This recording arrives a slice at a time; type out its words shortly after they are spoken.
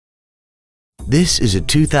This is a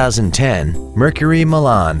 2010 Mercury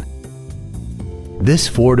Milan. This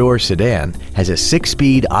four-door sedan has a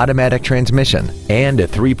 6-speed automatic transmission and a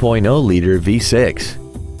 3.0-liter V6.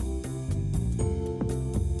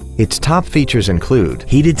 Its top features include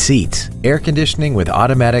heated seats, air conditioning with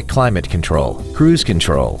automatic climate control, cruise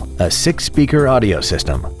control, a 6-speaker audio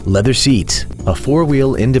system, leather seats, a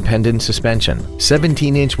 4-wheel independent suspension,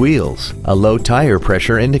 17-inch wheels, a low tire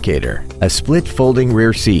pressure indicator, a split folding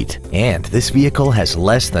rear seat, and this vehicle has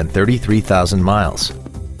less than 33,000 miles.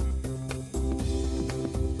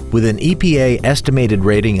 With an EPA estimated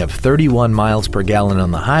rating of 31 miles per gallon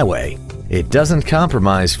on the highway, it doesn't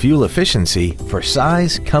compromise fuel efficiency for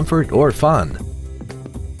size, comfort, or fun.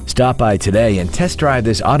 Stop by today and test drive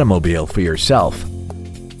this automobile for yourself.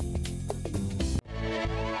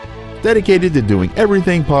 Dedicated to doing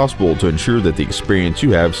everything possible to ensure that the experience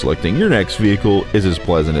you have selecting your next vehicle is as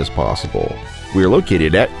pleasant as possible. We are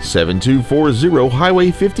located at 7240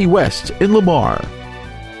 Highway 50 West in Lamar.